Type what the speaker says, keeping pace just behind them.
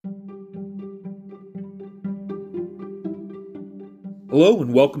Hello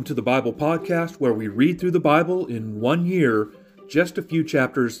and welcome to the Bible Podcast, where we read through the Bible in 1 year, just a few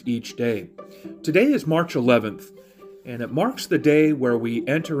chapters each day. Today is March 11th, and it marks the day where we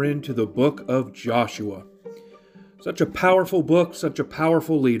enter into the book of Joshua. Such a powerful book, such a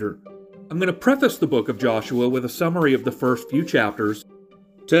powerful leader. I'm going to preface the book of Joshua with a summary of the first few chapters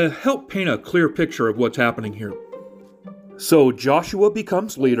to help paint a clear picture of what's happening here. So Joshua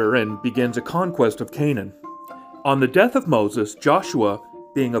becomes leader and begins a conquest of Canaan. On the death of Moses, Joshua,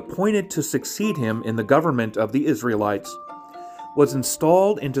 being appointed to succeed him in the government of the Israelites, was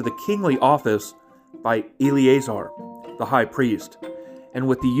installed into the kingly office by Eleazar, the high priest, and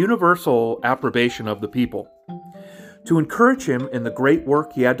with the universal approbation of the people. To encourage him in the great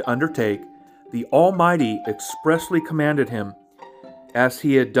work he had to undertake, the Almighty expressly commanded him, as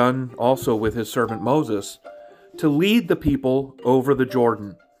he had done also with his servant Moses, to lead the people over the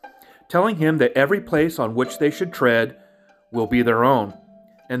Jordan, telling him that every place on which they should tread will be their own,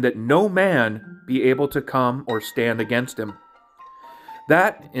 and that no man be able to come or stand against him.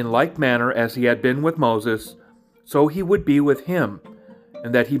 That, in like manner as he had been with Moses, so he would be with him,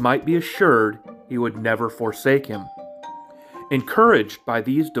 and that he might be assured he would never forsake him. Encouraged by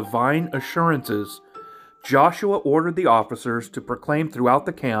these divine assurances, Joshua ordered the officers to proclaim throughout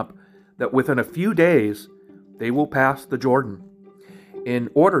the camp that within a few days they will pass the Jordan,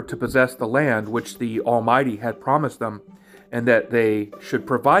 in order to possess the land which the Almighty had promised them, and that they should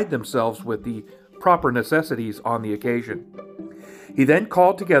provide themselves with the proper necessities on the occasion. He then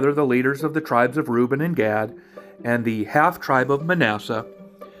called together the leaders of the tribes of Reuben and Gad, and the half-tribe of Manasseh,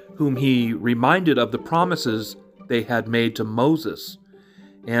 whom he reminded of the promises they had made to Moses,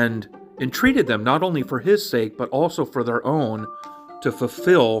 and entreated them not only for his sake, but also for their own, to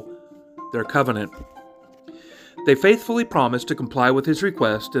fulfill their covenant. They faithfully promised to comply with his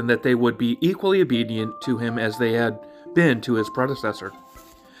request, and that they would be equally obedient to him as they had been to his predecessor.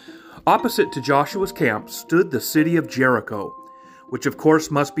 Opposite to Joshua's camp stood the city of Jericho, which of course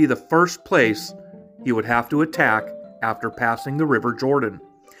must be the first place he would have to attack after passing the river Jordan.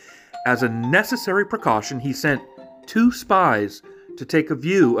 As a necessary precaution, he sent 2 spies to take a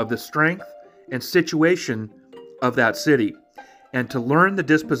view of the strength and situation of that city, and to learn the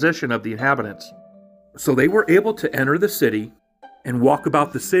disposition of the inhabitants. So they were able to enter the city and walk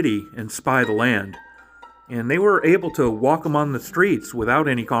about the city and spy the land. And they were able to walk among the streets without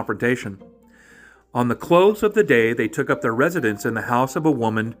any confrontation. On the close of the day, they took up their residence in the house of a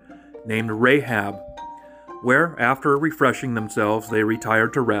woman named Rahab, where, after refreshing themselves, they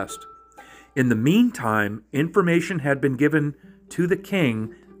retired to rest. In the meantime, information had been given to the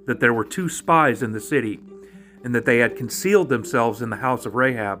king that there were 2 spies in the city, and that they had concealed themselves in the house of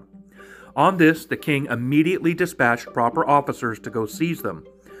Rahab. On this, the king immediately dispatched proper officers to go seize them.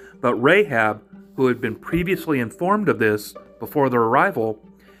 But Rahab, who had been previously informed of this before their arrival,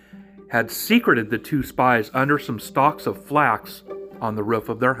 had secreted the 2 spies under some stalks of flax on the roof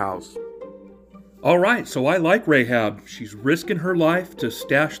of their house. All right, so I like Rahab. She's risking her life to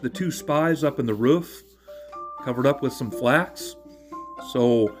stash the 2 spies up in the roof, covered up with some flax.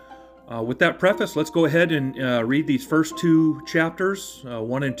 So, with that preface, let's go ahead and read these first 2 chapters,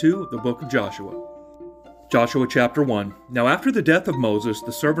 1 and 2 of the book of Joshua. Joshua chapter 1. Now after the death of Moses,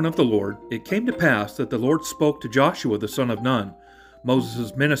 the servant of the Lord, it came to pass that the Lord spoke to Joshua the son of Nun,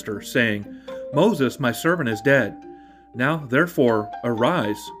 Moses' minister, saying, Moses, my servant, is dead. Now therefore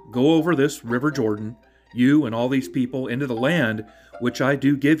arise, go over this river Jordan, you and all these people, into the land which I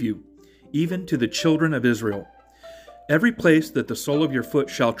do give you, even to the children of Israel. Every place that the sole of your foot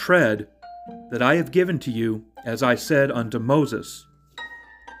shall tread, that I have given to you, as I said unto Moses.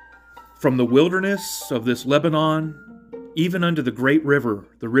 From the wilderness of this Lebanon, even unto the great river,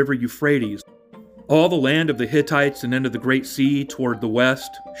 the river Euphrates, all the land of the Hittites and unto the great sea toward the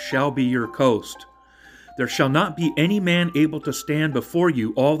west shall be your coast. There shall not be any man able to stand before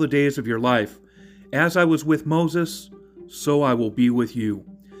you all the days of your life. As I was with Moses, so I will be with you.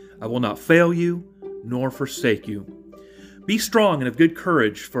 I will not fail you, nor forsake you. Be strong and of good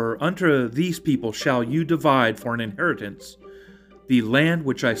courage, for unto these people shall you divide for an inheritance the land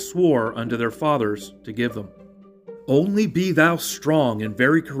which I swore unto their fathers to give them. Only be thou strong and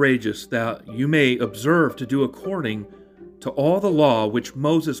very courageous, that you may observe to do according to all the law which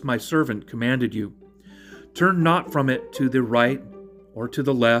Moses my servant commanded you. Turn not from it to the right or to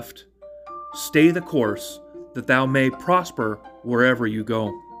the left. Stay the course, that thou may prosper wherever you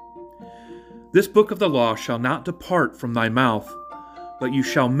go. This book of the law shall not depart from thy mouth, but you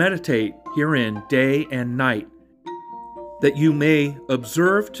shall meditate herein day and night, that you may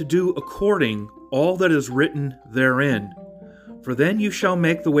observe to do according all that is written therein. For then you shall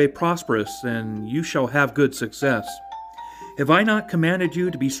make the way prosperous, and you shall have good success. Have I not commanded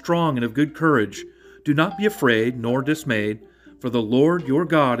you to be strong and of good courage? Do not be afraid nor dismayed, for the Lord your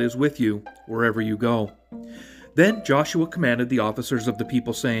God is with you wherever you go." Then Joshua commanded the officers of the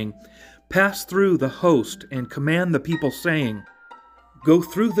people, saying, "Pass through the host and command the people, saying, 'Go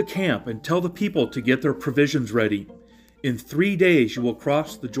through the camp and tell the people to get their provisions ready. In 3 days you will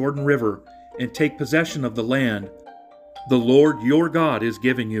cross the Jordan River and take possession of the land the Lord your God is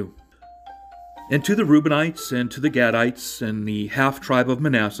giving you.'" And to the Reubenites and to the Gadites and the half-tribe of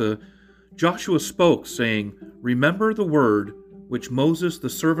Manasseh, Joshua spoke, saying, "Remember the word which Moses the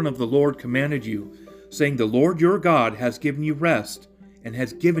servant of the Lord commanded you, saying, 'The Lord your God has given you rest and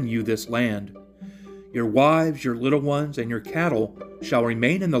has given you this land. Your wives, your little ones, and your cattle shall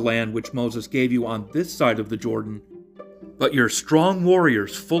remain in the land which Moses gave you on this side of the Jordan. But your strong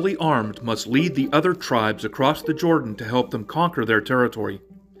warriors, fully armed, must lead the other tribes across the Jordan to help them conquer their territory.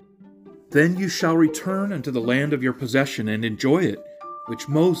 Then you shall return unto the land of your possession and enjoy it, which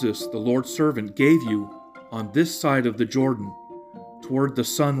Moses, the Lord's servant, gave you on this side of the Jordan, toward the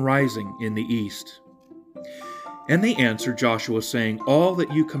sun rising in the east." And they answered Joshua, saying, "All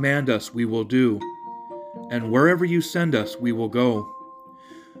that you command us we will do, and wherever you send us we will go.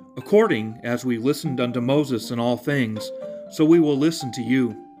 According as we listened unto Moses in all things, so we will listen to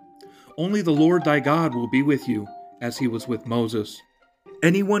you. Only the Lord thy God will be with you, as he was with Moses.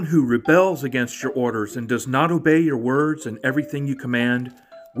 Anyone who rebels against your orders and does not obey your words and everything you command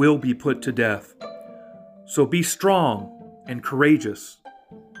will be put to death. So be strong and courageous."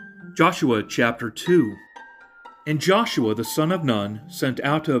 Joshua chapter 2. And Joshua the son of Nun sent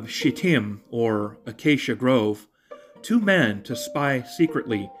out of Shittim, or Acacia Grove, 2 men to spy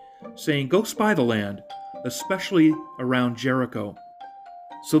secretly, saying, "Go spy the land, especially around Jericho."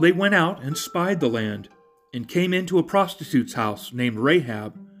 So they went out and spied the land, and came into a prostitute's house named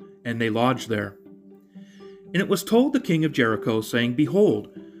Rahab, and they lodged there. And it was told the king of Jericho, saying, "Behold,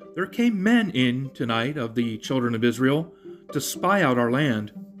 there came men in tonight of the children of Israel to spy out our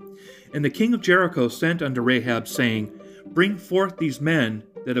land." And the king of Jericho sent unto Rahab, saying, "Bring forth these men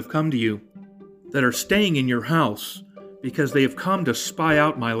that have come to you, that are staying in your house, because they have come to spy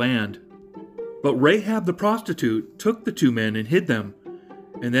out my land." But Rahab the prostitute took the 2 men and hid them,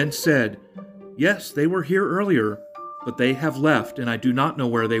 and then said, "Yes, they were here earlier, but they have left, and I do not know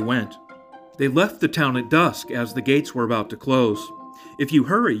where they went. They left the town at dusk, as the gates were about to close. If you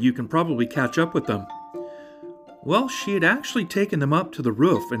hurry, you can probably catch up with them." Well, she had actually taken them up to the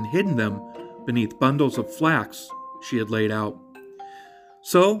roof and hidden them beneath bundles of flax she had laid out.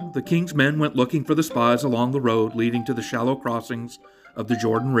 So the king's men went looking for the spies along the road leading to the shallow crossings of the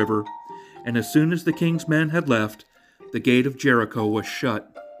Jordan River, and as soon as the king's men had left, the gate of Jericho was shut.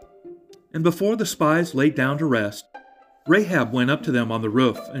 And before the spies laid down to rest, Rahab went up to them on the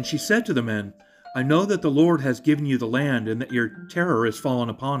roof, and she said to the men, "I know that the Lord has given you the land, and that your terror has fallen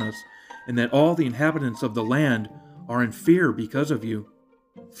upon us, and that all the inhabitants of the land are in fear because of you.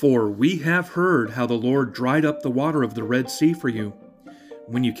 For we have heard how the Lord dried up the water of the Red Sea for you,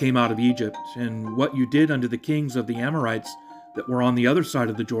 when you came out of Egypt, and what you did unto the kings of the Amorites that were on the other side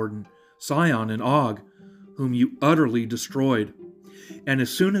of the Jordan, Sihon and Og, whom you utterly destroyed. And as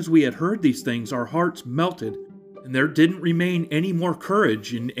soon as we had heard these things, our hearts melted, and there didn't remain any more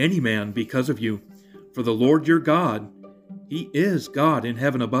courage in any man because of you. For the Lord your God, he is God in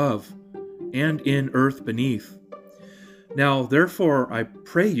heaven above, and in earth beneath. Now therefore I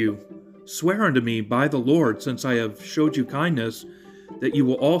pray you, swear unto me by the Lord, since I have showed you kindness, that you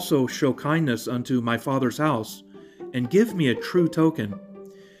will also show kindness unto my father's house, and give me a true token,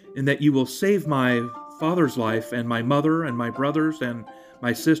 and that you will save my father's life, and my mother, and my brothers, and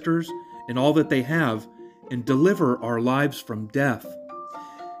my sisters, and all that they have, and deliver our lives from death."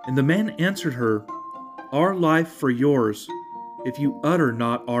 And the man answered her, "Our life for yours, if you utter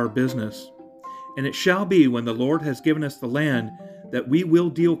not our business. And it shall be, when the Lord has given us the land, that we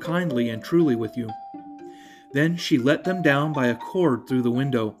will deal kindly and truly with you." Then she let them down by a cord through the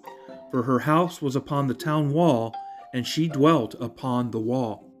window, for her house was upon the town wall, and she dwelt upon the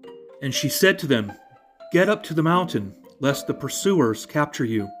wall. And she said to them, "Get up to the mountain, lest the pursuers capture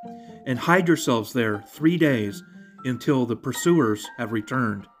you, and hide yourselves there 3 days, until the pursuers have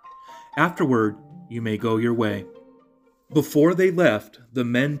returned. Afterward you may go your way." Before they left, the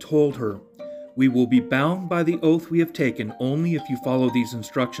men told her, "We will be bound by the oath we have taken only if you follow these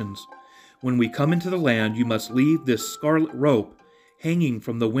instructions. When we come into the land, you must leave this scarlet rope hanging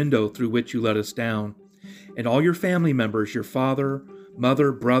from the window through which you let us down. And all your family members, your father,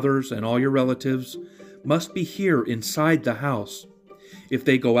 mother, brothers, and all your relatives, must be here inside the house. If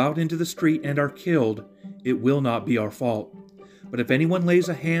they go out into the street and are killed, it will not be our fault. But if anyone lays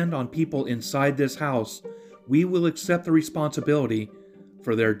a hand on people inside this house, we will accept the responsibility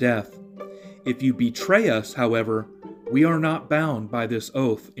for their death. If you betray us, however, we are not bound by this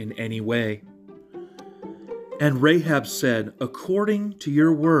oath in any way." And Rahab said, "According to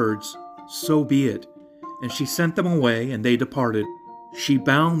your words, so be it." And she sent them away, and they departed. She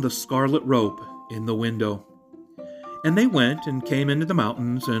bound the scarlet rope in the window. And they went and came into the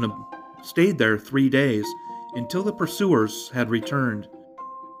mountains and stayed there 3 days, until the pursuers had returned.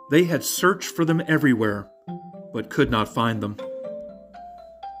 They had searched for them everywhere, but could not find them.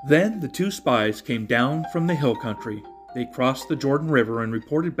 Then the 2 spies came down from the hill country. They crossed the Jordan River and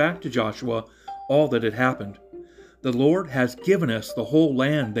reported back to Joshua all that had happened. "The Lord has given us the whole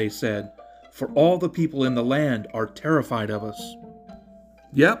land," they said, "for all the people in the land are terrified of us."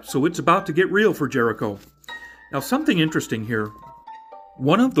 Yep, so it's about to get real for Jericho. Now, something interesting here.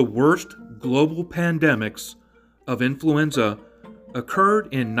 One of the worst global pandemics of influenza occurred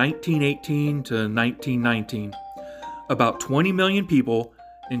in 1918 to 1919. About 20 million people,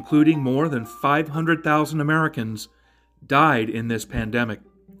 including more than 500,000 Americans, died in this pandemic.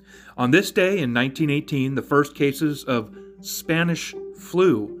 On this day in 1918, the first cases of Spanish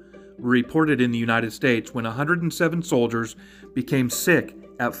flu were reported in the United States when 107 soldiers became sick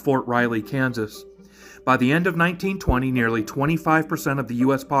at Fort Riley, Kansas. By the end of 1920, nearly 25% of the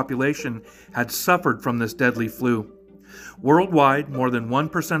U.S. population had suffered from this deadly flu. Worldwide, more than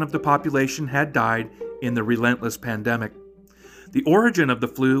 1% of the population had died in the relentless pandemic. The origin of the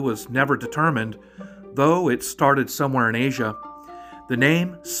flu was never determined, though it started somewhere in Asia. The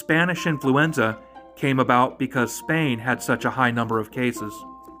name Spanish influenza came about because Spain had such a high number of cases.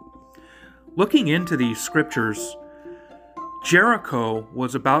 Looking into these scriptures, Jericho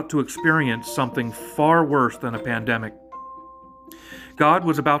was about to experience something far worse than a pandemic. God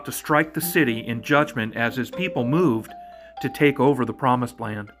was about to strike the city in judgment as his people moved to take over the promised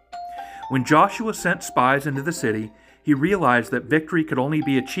land. When Joshua sent spies into the city, he realized that victory could only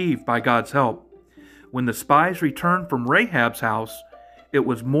be achieved by God's help. When the spies returned from Rahab's house, it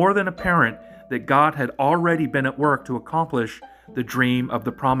was more than apparent that God had already been at work to accomplish the dream of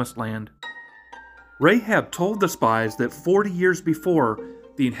the promised land. Rahab told the spies that 40 years before,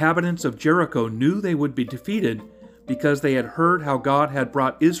 the inhabitants of Jericho knew they would be defeated because they had heard how God had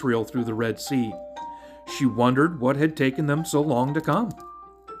brought Israel through the Red Sea. She wondered what had taken them so long to come.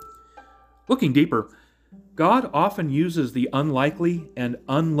 Looking deeper, God often uses the unlikely and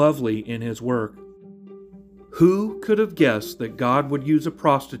unlovely in his work. Who could have guessed that God would use a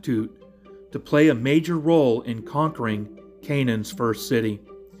prostitute to play a major role in conquering Canaan's first city?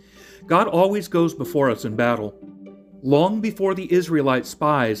 God always goes before us in battle. Long before the Israelite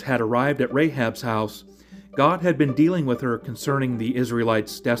spies had arrived at Rahab's house, God had been dealing with her concerning the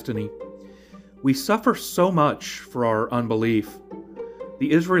Israelites' destiny. We suffer so much for our unbelief.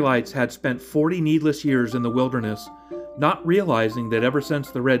 The Israelites had spent 40 needless years in the wilderness, not realizing that ever since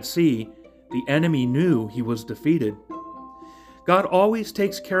the Red Sea, the enemy knew he was defeated. God always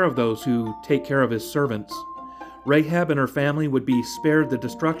takes care of those who take care of his servants. Rahab and her family would be spared the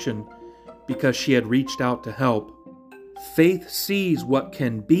destruction because she had reached out to help. Faith sees what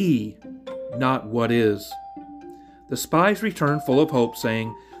can be, not what is. The spies returned full of hope,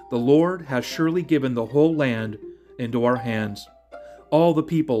 saying, "The Lord has surely given the whole land into our hands. All the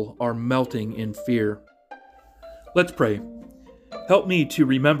people are melting in fear." Let's pray. Help me to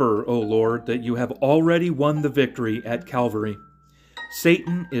remember, O Lord, that you have already won the victory at Calvary.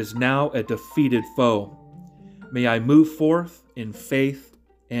 Satan is now a defeated foe. May I move forth in faith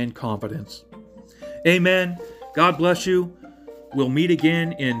and confidence. Amen. God bless you. We'll meet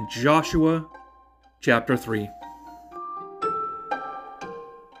again in Joshua chapter 3.